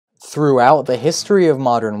Throughout the history of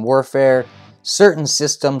modern warfare, certain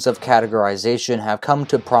systems of categorization have come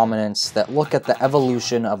to prominence that look at the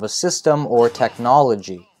evolution of a system or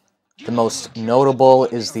technology. The most notable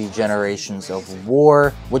is the Generations of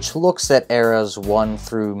War, which looks at eras 1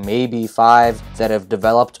 through maybe 5 that have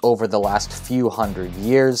developed over the last few hundred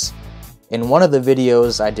years. In one of the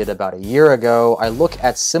videos I did about a year ago, I look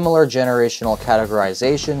at similar generational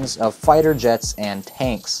categorizations of fighter jets and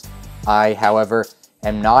tanks. I, however,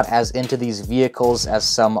 am not as into these vehicles as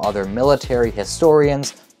some other military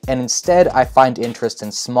historians, and instead I find interest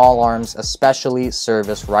in small arms, especially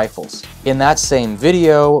service rifles. In that same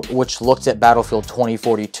video, which looked at Battlefield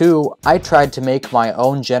 2042, I tried to make my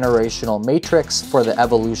own generational matrix for the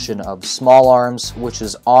evolution of small arms, which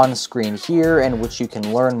is on screen here and which you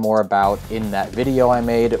can learn more about in that video I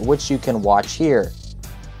made, which you can watch here.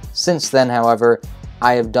 Since then, however,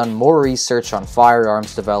 I have done more research on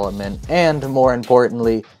firearms development, and more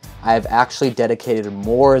importantly, I have actually dedicated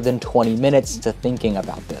more than 20 minutes to thinking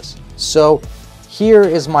about this. So, here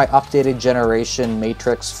is my updated generation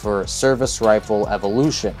matrix for service rifle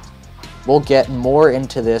evolution. We'll get more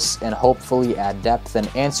into this and hopefully add depth and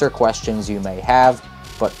answer questions you may have,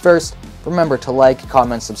 but first, remember to like,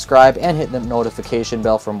 comment, subscribe, and hit the notification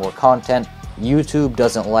bell for more content. YouTube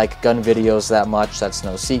doesn't like gun videos that much, that's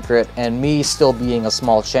no secret, and me still being a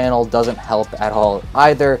small channel doesn't help at all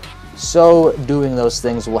either, so doing those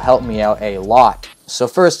things will help me out a lot. So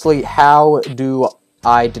firstly, how do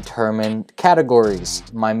I determine categories?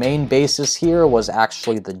 My main basis here was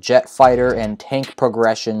actually the jet fighter and tank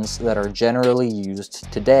progressions that are generally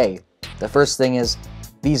used today. The first thing is,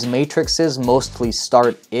 these matrices mostly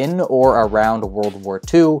start in or around World War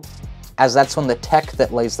II, as that's when the tech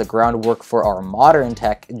that lays the groundwork for our modern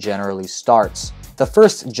tech generally starts. The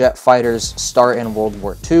first jet fighters start in World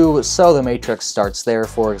War II, so the matrix starts there,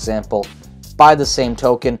 for example. By the same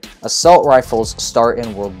token, assault rifles start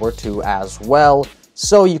in World War II as well,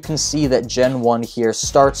 so you can see that Gen 1 here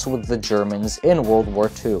starts with the Germans in World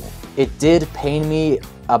War II. It did pain me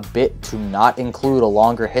a bit to not include a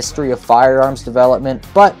longer history of firearms development,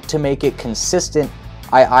 but to make it consistent,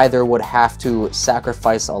 I either would have to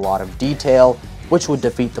sacrifice a lot of detail, which would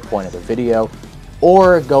defeat the point of the video,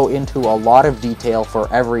 or go into a lot of detail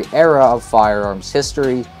for every era of firearms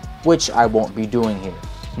history, which I won't be doing here.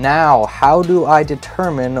 Now, how do I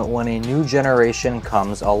determine when a new generation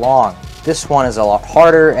comes along? This one is a lot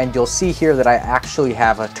harder, and you'll see here that I actually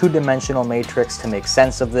have a two-dimensional matrix to make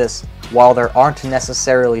sense of this. While there aren't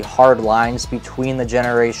necessarily hard lines between the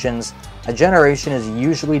generations, a generation is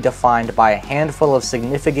usually defined by a handful of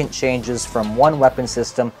significant changes from one weapon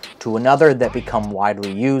system to another that become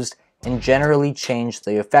widely used and generally change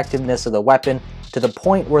the effectiveness of the weapon to the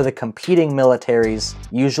point where the competing militaries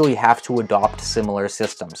usually have to adopt similar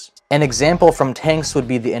systems. An example from tanks would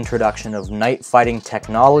be the introduction of night fighting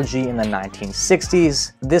technology in the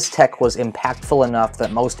 1960s. This tech was impactful enough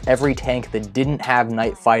that most every tank that didn't have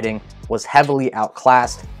night fighting was heavily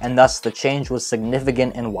outclassed, and thus the change was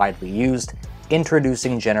significant and widely used,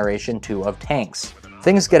 introducing Generation 2 of tanks.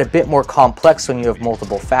 Things get a bit more complex when you have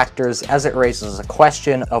multiple factors, as it raises a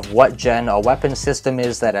question of what gen a weapon system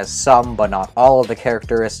is that has some but not all of the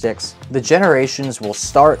characteristics. The generations will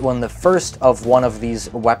start when the first of one of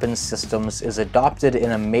these weapon systems is adopted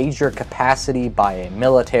in a major capacity by a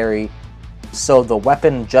military, so the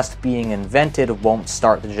weapon just being invented won't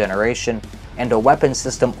start the generation, and a weapon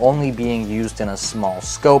system only being used in a small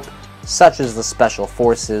scope, such as the special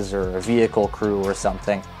forces or a vehicle crew or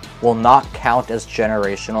something, will not count as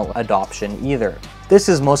generational adoption either. This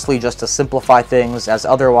is mostly just to simplify things, as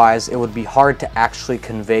otherwise it would be hard to actually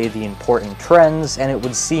convey the important trends, and it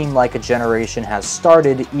would seem like a generation has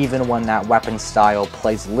started even when that weapon style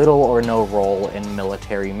plays little or no role in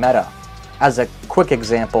military meta. As a quick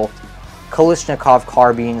example, Kalashnikov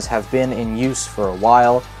carbines have been in use for a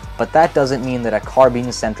while, but that doesn't mean that a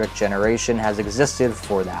carbine-centric generation has existed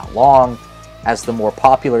for that long, as the more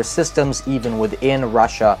popular systems even within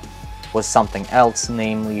Russia was something else,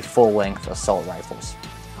 namely full-length assault rifles.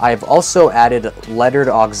 I have also added lettered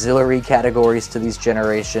auxiliary categories to these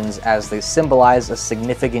generations, as they symbolize a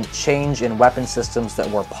significant change in weapon systems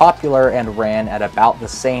that were popular and ran at about the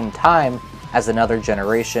same time as another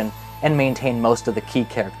generation and maintain most of the key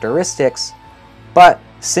characteristics, but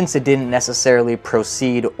since it didn't necessarily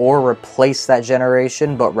proceed or replace that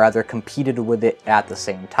generation, but rather competed with it at the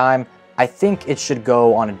same time, I think it should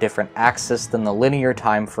go on a different axis than the linear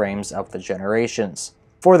time frames of the generations.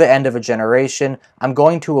 For the end of a generation, I'm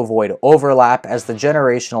going to avoid overlap, as the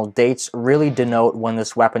generational dates really denote when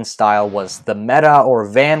this weapon style was the meta or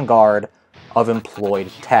vanguard of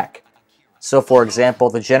employed tech. So for example,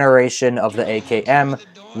 the generation of the AKM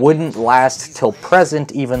wouldn't last till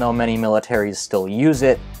present, even though many militaries still use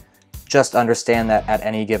it. Just understand that at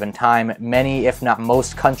any given time, many, if not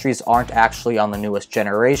most countries aren't actually on the newest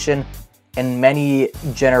generation, and many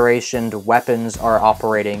generationed weapons are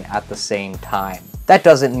operating at the same time. That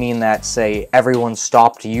doesn't mean that, say, everyone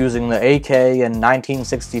stopped using the AK in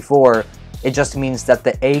 1964, it just means that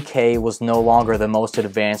the AK was no longer the most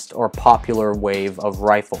advanced or popular wave of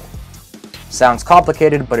rifle. Sounds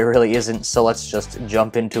complicated, but it really isn't, so let's just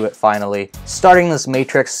jump into it finally. Starting this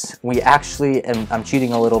matrix, we actually, and I'm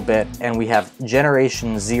cheating a little bit, and we have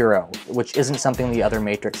Generation 0, which isn't something the other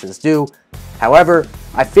matrices do. However,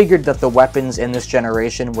 I figured that the weapons in this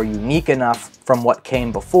generation were unique enough from what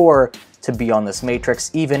came before to be on this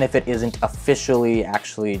matrix, even if it isn't officially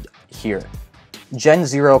actually here. Gen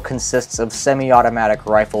 0 consists of semi-automatic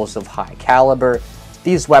rifles of high caliber.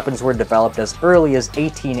 These weapons were developed as early as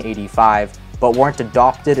 1885, but weren't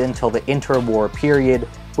adopted until the interwar period,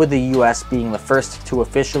 with the US being the first to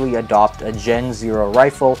officially adopt a Gen 0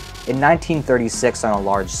 rifle in 1936 on a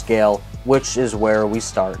large scale, which is where we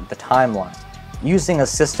start the timeline. Using a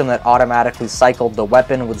system that automatically cycled the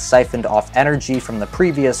weapon with siphoned off energy from the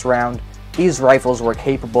previous round, these rifles were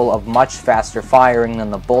capable of much faster firing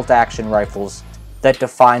than the bolt-action rifles that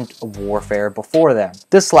defined warfare before them.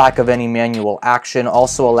 This lack of any manual action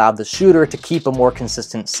also allowed the shooter to keep a more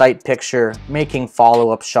consistent sight picture, making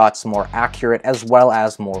follow-up shots more accurate as well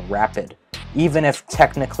as more rapid, even if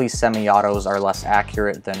technically semi-autos are less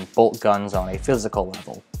accurate than bolt guns on a physical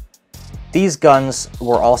level. These guns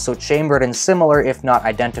were also chambered in similar if not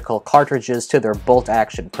identical cartridges to their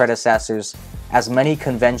bolt-action predecessors, as many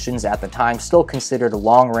conventions at the time still considered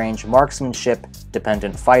long-range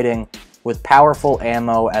marksmanship-dependent fighting, with powerful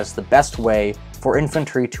ammo as the best way for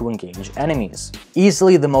infantry to engage enemies.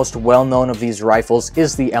 Easily the most well-known of these rifles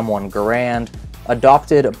is the M1 Garand,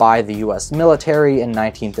 adopted by the US military in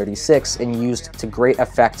 1936 and used to great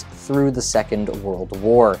effect through the Second World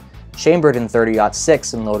War. Chambered in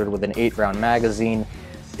 .30-06 and loaded with an 8-round magazine,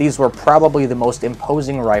 these were probably the most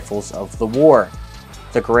imposing rifles of the war.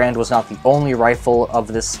 The Garand was not the only rifle of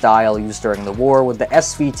this style used during the war, with the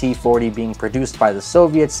SVT-40 being produced by the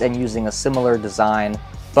Soviets and using a similar design,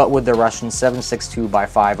 but with the Russian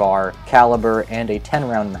 7.62x5R caliber and a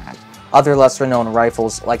 10-round mag. Other lesser-known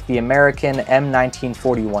rifles, like the American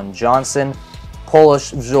M1941 Johnson,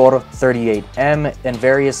 Polish Wzór 38M, and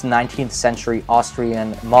various 19th century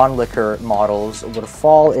Austrian Mannlicher models would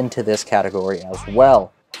fall into this category as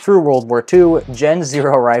well. Through World War II, Gen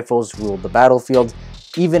 0 rifles ruled the battlefield,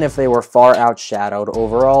 even if they were far outshadowed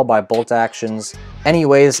overall by bolt actions.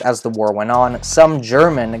 Anyways, as the war went on, some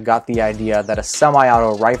German got the idea that a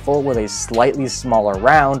semi-auto rifle with a slightly smaller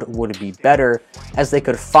round would be better, as they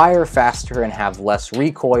could fire faster and have less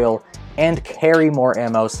recoil, and carry more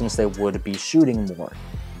ammo since they would be shooting more.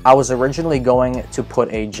 I was originally going to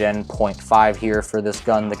put a Gen .5 here for this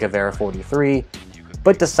gun, the Gewehr 43,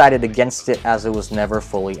 but decided against it as it was never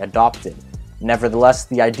fully adopted. Nevertheless,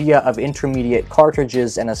 the idea of intermediate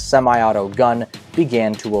cartridges and a semi-auto gun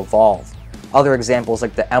began to evolve. Other examples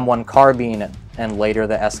like the M1 carbine and later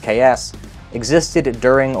the SKS existed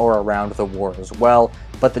during or around the war as well,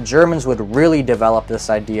 but the Germans would really develop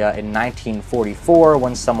this idea in 1944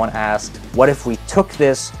 when someone asked, what if we took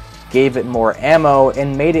this, gave it more ammo,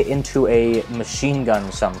 and made it into a machine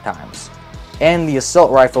gun sometimes? And the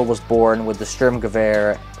assault rifle was born with the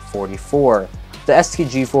Sturmgewehr 44. The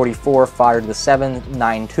STG-44 fired the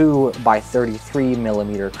 7.92 by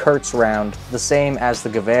 33mm Kurz round, the same as the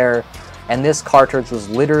Gewehr, and this cartridge was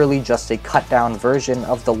literally just a cut-down version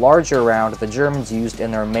of the larger round the Germans used in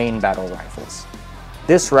their main battle rifles.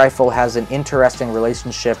 This rifle has an interesting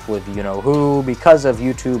relationship with you-know-who. Because of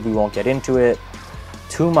YouTube, we won't get into it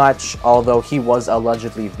too much, although he was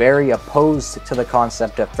allegedly very opposed to the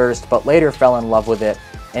concept at first, but later fell in love with it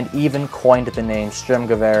and even coined the name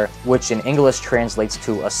Sturmgewehr, which in English translates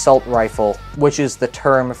to assault rifle, which is the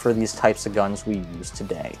term for these types of guns we use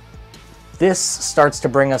today. This starts to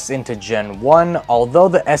bring us into Gen 1, although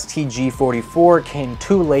the STG-44 came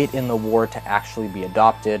too late in the war to actually be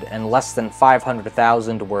adopted, and less than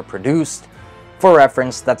 500,000 were produced. For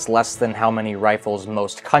reference, that's less than how many rifles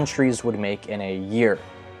most countries would make in a year.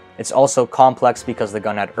 It's also complex because the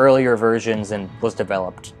gun had earlier versions and was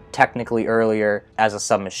developed technically earlier as a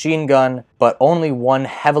submachine gun, but only one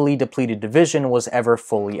heavily depleted division was ever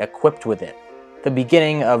fully equipped with it. The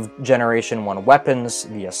beginning of Generation 1 weapons,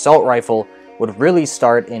 the assault rifle, would really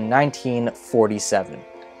start in 1947.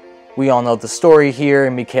 We all know the story here.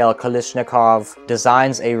 Mikhail Kalashnikov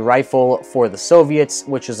designs a rifle for the Soviets,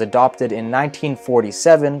 which is adopted in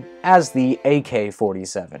 1947 as the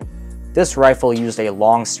AK-47. This rifle used a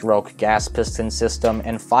long-stroke gas piston system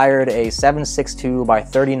and fired a 7.62 by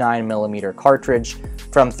 39mm cartridge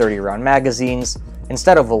from 30-round magazines.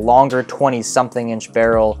 Instead of a longer 20-something inch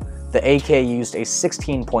barrel, the AK used a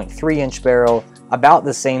 16.3-inch barrel, about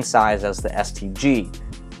the same size as the STG.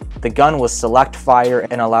 The gun was select fire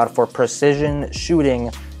and allowed for precision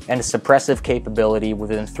shooting and suppressive capability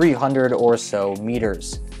within 300 or so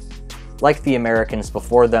meters. Like the Americans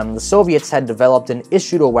before them, the Soviets had developed and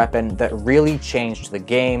issued a weapon that really changed the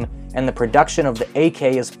game, and the production of the AK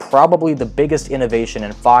is probably the biggest innovation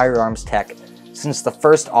in firearms tech since the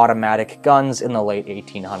first automatic guns in the late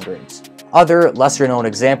 1800s. Other, lesser-known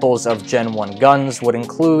examples of Gen 1 guns would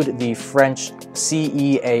include the French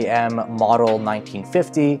CEAM Model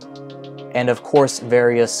 1950, and of course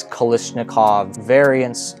various Kalashnikov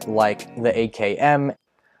variants like the AKM.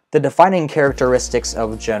 The defining characteristics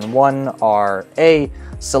of Gen 1 are A.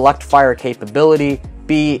 Select fire capability,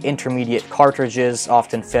 B. Intermediate cartridges,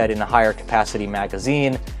 often fed in a higher capacity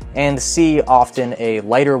magazine, and C. Often a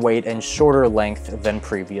lighter weight and shorter length than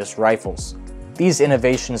previous rifles. These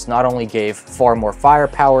innovations not only gave far more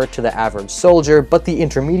firepower to the average soldier, but the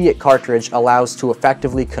intermediate cartridge allows to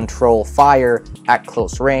effectively control fire at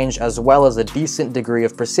close range, as well as a decent degree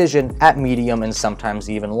of precision at medium and sometimes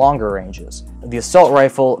even longer ranges. The assault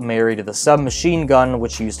rifle married the submachine gun,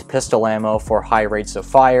 which used pistol ammo for high rates of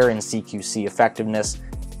fire and CQC effectiveness,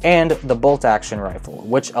 and the bolt-action rifle,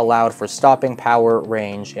 which allowed for stopping power,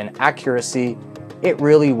 range, and accuracy. It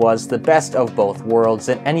really was the best of both worlds,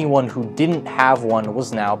 and anyone who didn't have one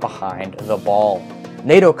was now behind the ball.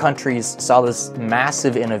 NATO countries saw this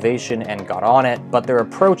massive innovation and got on it, but their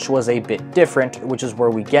approach was a bit different, which is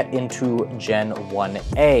where we get into Gen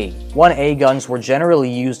 1A. 1A guns were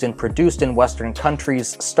generally used and produced in Western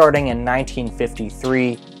countries starting in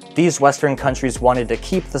 1953. These Western countries wanted to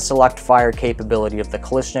keep the select fire capability of the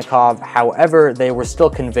Kalashnikov, however, they were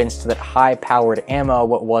still convinced that high-powered ammo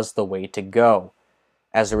was the way to go.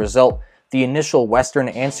 As a result, the initial Western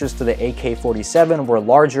answers to the AK-47 were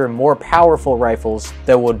larger, more powerful rifles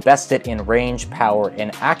that would best it in range, power,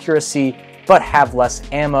 and accuracy, but have less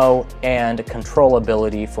ammo and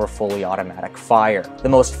controllability for fully automatic fire. The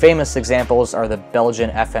most famous examples are the Belgian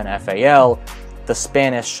FN-FAL, the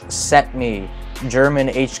Spanish SETME, German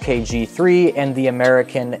HKG-3, and the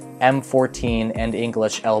American M14 and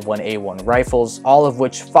English L1A1 rifles, all of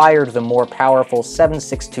which fired the more powerful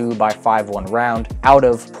 7.62 by 5.1 round out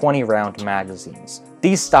of 20-round magazines.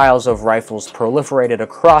 These styles of rifles proliferated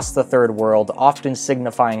across the Third World, often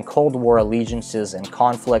signifying Cold War allegiances and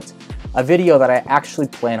conflict, a video that I actually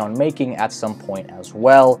plan on making at some point as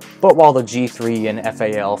well. But while the G3 and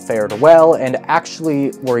FAL fared well and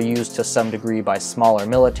actually were used to some degree by smaller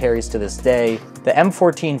militaries to this day, the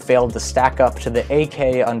M14 failed to stack up to the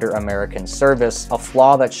AK under American service, a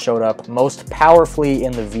flaw that showed up most powerfully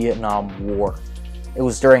in the Vietnam War. It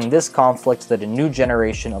was during this conflict that a new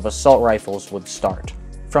generation of assault rifles would start.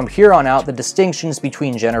 From here on out, the distinctions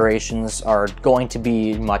between generations are going to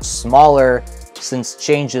be much smaller, since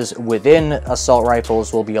changes within assault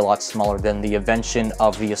rifles will be a lot smaller than the invention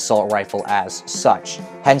of the assault rifle as such.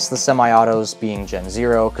 Hence the semi-autos being Gen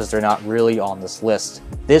 0, because they're not really on this list.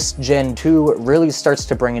 This Gen 2 really starts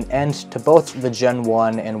to bring an end to both the Gen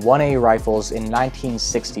 1 and 1A rifles in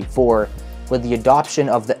 1964, with the adoption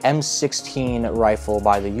of the M16 rifle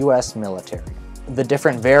by the US military. The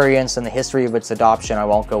different variants and the history of its adoption I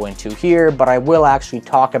won't go into here, but I will actually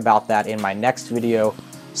talk about that in my next video,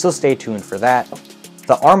 so stay tuned for that.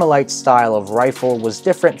 The Armalite style of rifle was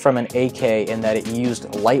different from an AK in that it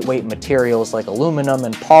used lightweight materials like aluminum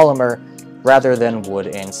and polymer rather than wood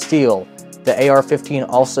and steel. The AR-15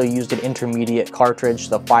 also used an intermediate cartridge,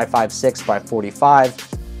 the 5.56 by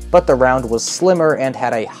 45, but the round was slimmer and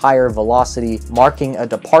had a higher velocity, marking a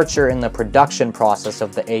departure in the production process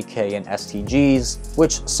of the AK and STGs,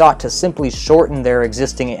 which sought to simply shorten their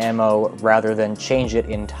existing ammo rather than change it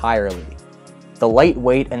entirely. The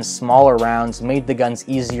lightweight and smaller rounds made the guns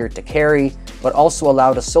easier to carry, but also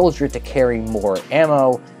allowed a soldier to carry more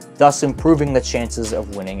ammo, thus improving the chances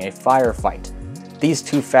of winning a firefight. These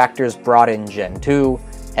two factors brought in Gen 2,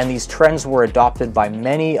 and these trends were adopted by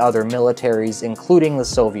many other militaries, including the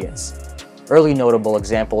Soviets. Early notable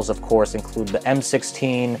examples, of course, include the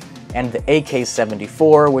M16 and the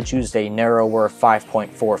AK-74, which used a narrower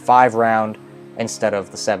 5.45 round instead of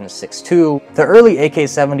the 7.62. The early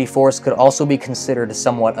AK-74s could also be considered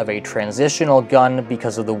somewhat of a transitional gun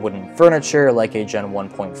because of the wooden furniture, like a Gen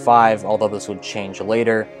 1.5, although this would change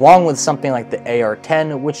later, along with something like the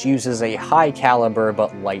AR-10, which uses a high caliber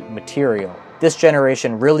but light material. This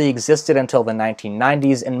generation really existed until the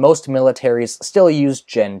 1990s, and most militaries still used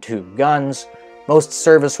Gen 2 guns, Most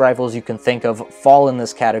service rifles you can think of fall in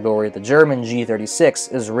this category: the German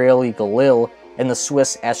G36, Israeli Galil, and the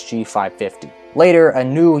Swiss SG550. Later, a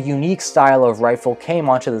new, unique style of rifle came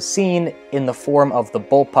onto the scene in the form of the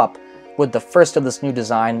Bullpup, with the first of this new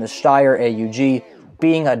design, the Steyr AUG,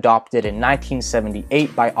 being adopted in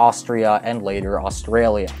 1978 by Austria and later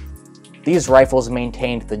Australia. These rifles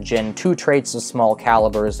maintained the Gen 2 traits of small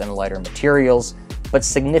calibers and lighter materials, but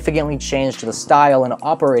significantly changed the style and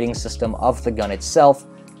operating system of the gun itself,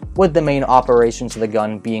 with the main operations of the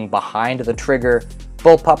gun being behind the trigger.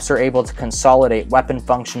 Bullpups are able to consolidate weapon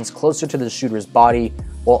functions closer to the shooter's body,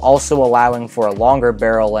 while also allowing for a longer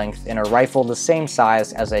barrel length in a rifle the same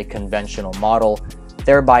size as a conventional model,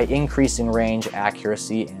 thereby increasing range,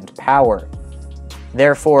 accuracy, and power.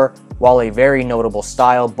 Therefore, while a very notable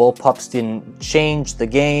style, Bullpups didn't change the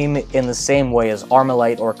game in the same way as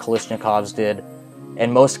Armalite or Kalashnikovs did,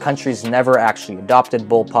 and most countries never actually adopted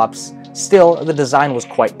Bullpups. Still, the design was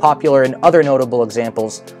quite popular, and other notable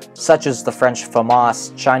examples, such as the French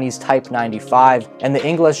FAMAS, Chinese Type 95, and the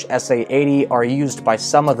English SA-80, are used by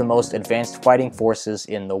some of the most advanced fighting forces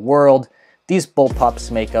in the world. These Bullpups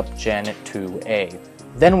make up Gen 2A.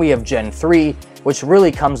 Then we have Gen 3, which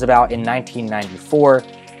really comes about in 1994.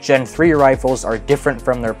 Gen 3 rifles are different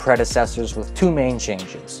from their predecessors with two main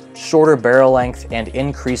changes: shorter barrel length and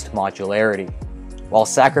increased modularity. While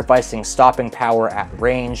sacrificing stopping power at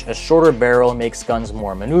range, a shorter barrel makes guns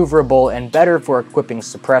more maneuverable and better for equipping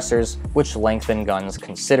suppressors, which lengthen guns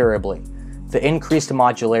considerably. The increased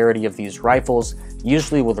modularity of these rifles,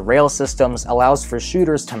 usually with rail systems, allows for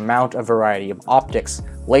shooters to mount a variety of optics,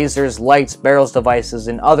 lasers, lights, barrels devices,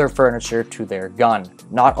 and other furniture to their gun,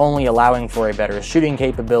 not only allowing for a better shooting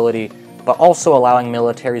capability, but also allowing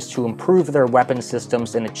militaries to improve their weapon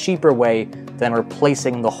systems in a cheaper way than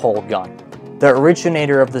replacing the whole gun. The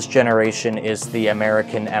originator of this generation is the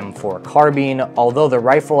American M4 carbine, although the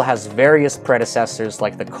rifle has various predecessors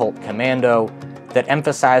like the Colt Commando that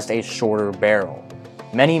emphasized a shorter barrel.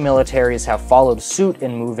 Many militaries have followed suit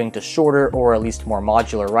in moving to shorter or at least more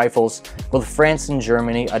modular rifles, with France and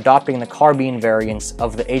Germany adopting the carbine variants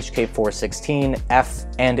of the HK416, F,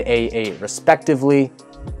 and A8 respectively,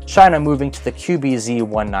 China moving to the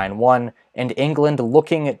QBZ-191, and England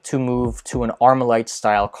looking to move to an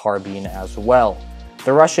Armalite-style carbine as well.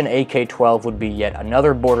 The Russian AK-12 would be yet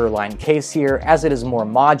another borderline case here, as it is more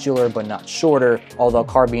modular but not shorter, although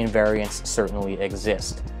carbine variants certainly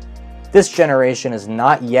exist. This generation is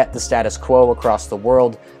not yet the status quo across the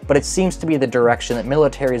world, but it seems to be the direction that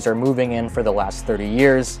militaries are moving in for the last 30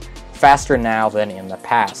 years, faster now than in the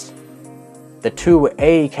past. The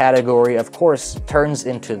 2A category, of course, turns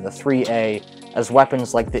into the 3A, as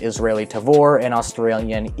weapons like the Israeli Tavor and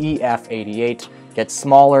Australian EF-88 get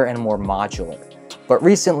smaller and more modular. But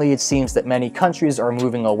recently it seems that many countries are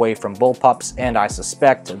moving away from bullpups, and I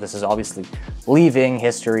suspect, this is obviously leaving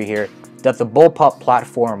history here, that the bullpup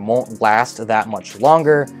platform won't last that much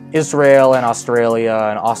longer. Israel and Australia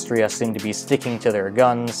and Austria seem to be sticking to their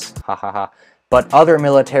guns, but other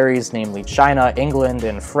militaries, namely China, England,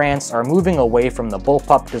 and France, are moving away from the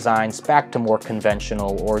bullpup designs back to more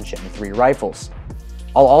conventional or Gen 3 rifles.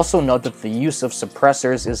 I'll also note that the use of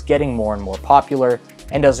suppressors is getting more and more popular,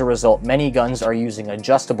 and as a result many guns are using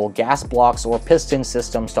adjustable gas blocks or piston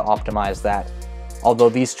systems to optimize that, although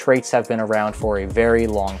these traits have been around for a very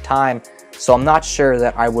long time, so I'm not sure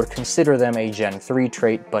that I would consider them a Gen 3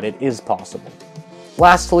 trait, but it is possible.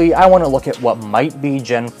 Lastly, I want to look at what might be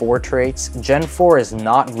Gen 4 traits. Gen 4 is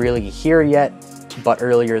not really here yet, but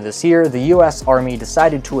earlier this year, the US Army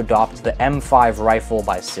decided to adopt the M5 rifle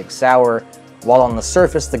by Sig Sauer. While on the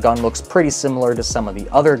surface the gun looks pretty similar to some of the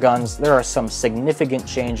other guns, there are some significant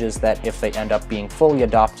changes that, if they end up being fully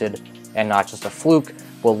adopted and not just a fluke,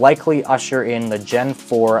 will likely usher in the Gen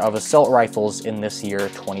 4 of assault rifles in this year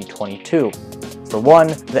 2022. For one,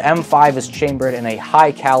 the M5 is chambered in a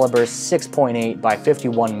high caliber 6.8 by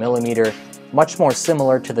 51mm, much more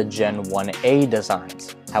similar to the Gen 1A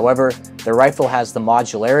designs. However, the rifle has the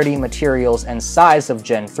modularity, materials, and size of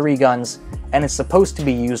Gen 3 guns, and it's supposed to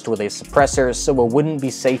be used with a suppressor, so it wouldn't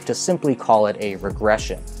be safe to simply call it a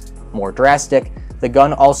regression. More drastic, the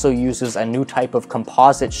gun also uses a new type of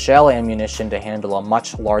composite shell ammunition to handle a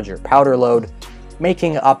much larger powder load,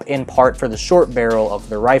 making up in part for the short barrel of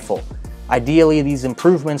the rifle. Ideally, these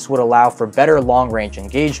improvements would allow for better long-range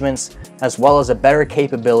engagements, as well as a better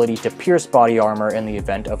capability to pierce body armor in the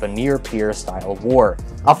event of a near-peer style war.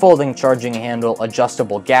 A folding charging handle,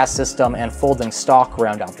 adjustable gas system, and folding stock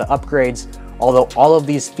round out the upgrades. Although all of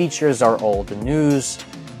these features are old news,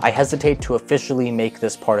 I hesitate to officially make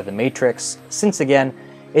this part of the matrix, since again,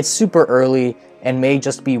 it's super early and may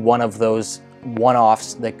just be one of those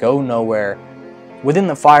one-offs that go nowhere, Within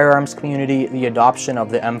the firearms community, the adoption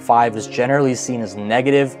of the M5 is generally seen as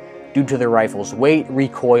negative due to the rifle's weight,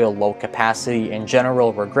 recoil, low capacity, and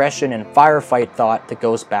general regression in firefight thought that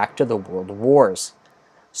goes back to the World Wars.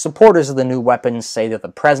 Supporters of the new weapons say that the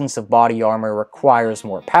presence of body armor requires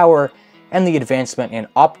more power, and the advancement in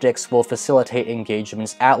optics will facilitate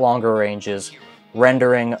engagements at longer ranges,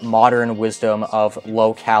 rendering modern wisdom of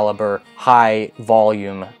low caliber, high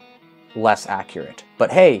volume less accurate.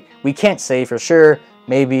 But hey, we can't say for sure.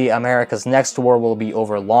 Maybe America's next war will be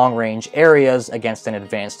over long-range areas against an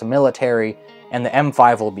advanced military, and the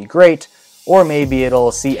M5 will be great, or maybe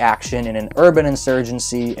it'll see action in an urban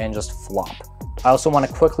insurgency and just flop. I also want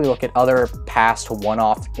to quickly look at other past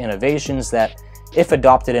one-off innovations that, if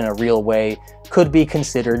adopted in a real way, could be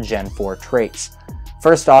considered Gen 4 traits.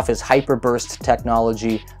 First off is hyperburst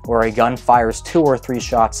technology, where a gun fires 2 or 3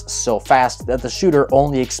 shots so fast that the shooter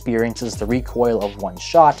only experiences the recoil of one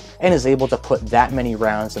shot and is able to put that many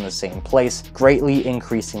rounds in the same place, greatly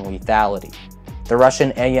increasing lethality. The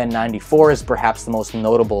Russian AN-94 is perhaps the most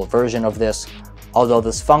notable version of this, although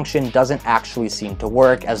this function doesn't actually seem to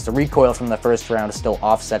work as the recoil from the first round still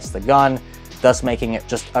offsets the gun, thus making it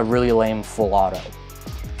just a really lame full auto.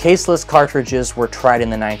 Caseless cartridges were tried in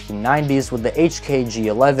the 1990s with the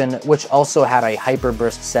HK-G11, which also had a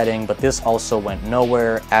hyperburst setting, but this also went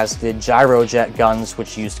nowhere, as did gyrojet guns,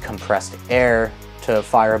 which used compressed air to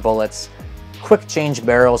fire bullets. Quick change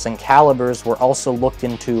barrels and calibers were also looked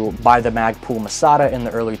into by the Magpul Masada in the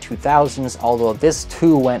early 2000s, although this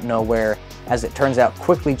too went nowhere, as it turns out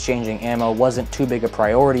quickly changing ammo wasn't too big a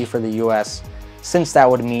priority for the US, since that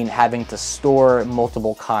would mean having to store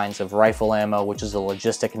multiple kinds of rifle ammo, which is a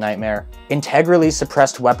logistic nightmare. Integrally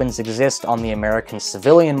suppressed weapons exist on the American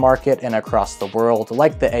civilian market and across the world,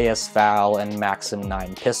 like the AS-FAL and Maxim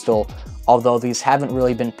 9 pistol, although these haven't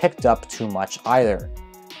really been picked up too much either.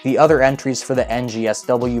 The other entries for the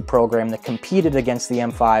NGSW program that competed against the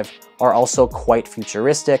M5 are also quite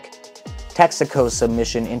futuristic. Texaco's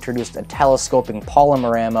submission introduced a telescoping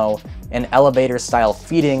polymer ammo, an elevator-style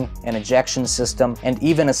feeding and ejection system, and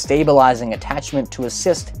even a stabilizing attachment to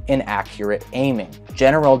assist in accurate aiming.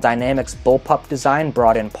 General Dynamics' Bullpup design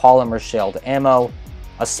brought in polymer-shelled ammo,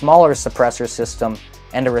 a smaller suppressor system,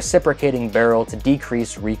 and a reciprocating barrel to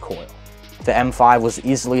decrease recoil. The M5 was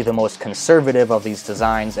easily the most conservative of these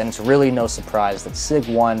designs, and it's really no surprise that SIG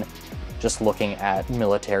won, just looking at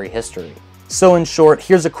military history. So in short,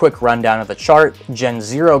 here's a quick rundown of the chart. Gen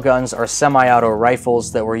 0 guns are semi-auto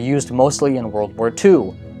rifles that were used mostly in World War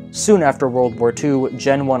II. Soon after World War II,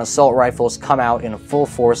 Gen 1 assault rifles come out in full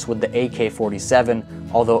force with the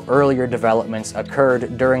AK-47, although earlier developments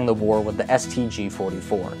occurred during the war with the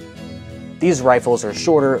STG-44. These rifles are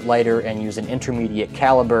shorter, lighter, and use an intermediate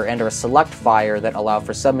caliber and are select fire that allow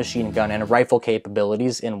for submachine gun and rifle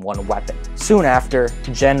capabilities in one weapon. Soon after,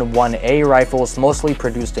 Gen 1A rifles, mostly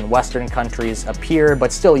produced in Western countries, appear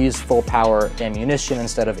but still use full power ammunition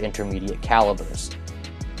instead of intermediate calibers.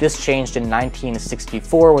 This changed in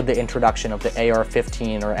 1964 with the introduction of the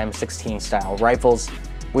AR-15 or M16 style rifles,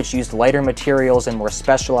 which used lighter materials and more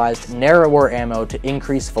specialized, narrower ammo to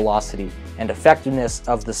increase velocity and effectiveness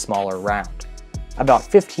of the smaller round. About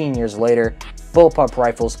 15 years later, bullpup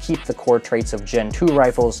rifles keep the core traits of Gen 2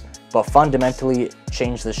 rifles, but fundamentally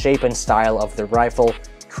change the shape and style of the rifle,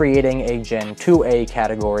 creating a Gen 2A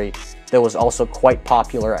category that was also quite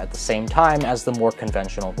popular at the same time as the more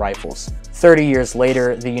conventional rifles. 30 years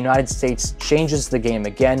later, the United States changes the game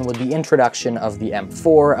again with the introduction of the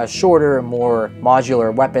M4, a shorter, more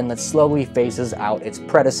modular weapon that slowly phases out its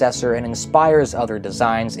predecessor and inspires other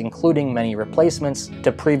designs, including many replacements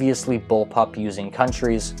to previously bullpup-using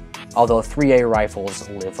countries, although 3A rifles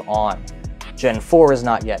live on. Gen 4 is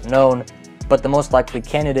not yet known, but the most likely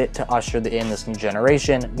candidate to usher in this new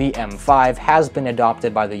generation, the M5, has been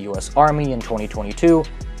adopted by the US Army in 2022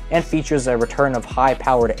 and features a return of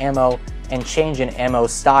high-powered ammo and change in ammo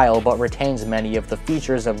style, but retains many of the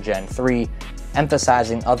features of Gen 3,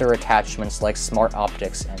 emphasizing other attachments like smart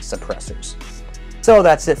optics and suppressors. So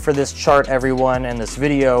that's it for this chart, everyone, and this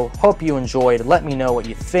video. Hope you enjoyed. Let me know what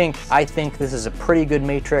you think. I think this is a pretty good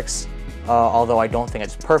matrix. Although I don't think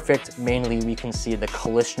it's perfect. Mainly we can see the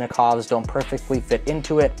Kalashnikovs don't perfectly fit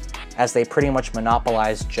into it, as they pretty much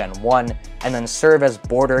monopolize Gen 1 and then serve as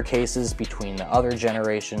border cases between the other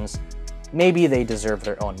generations. Maybe they deserve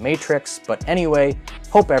their own matrix, but anyway,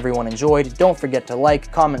 hope everyone enjoyed. Don't forget to like,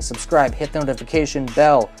 comment, subscribe, hit the notification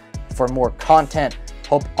bell for more content.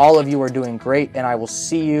 Hope all of you are doing great, and I will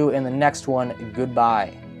see you in the next one.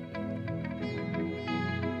 Goodbye.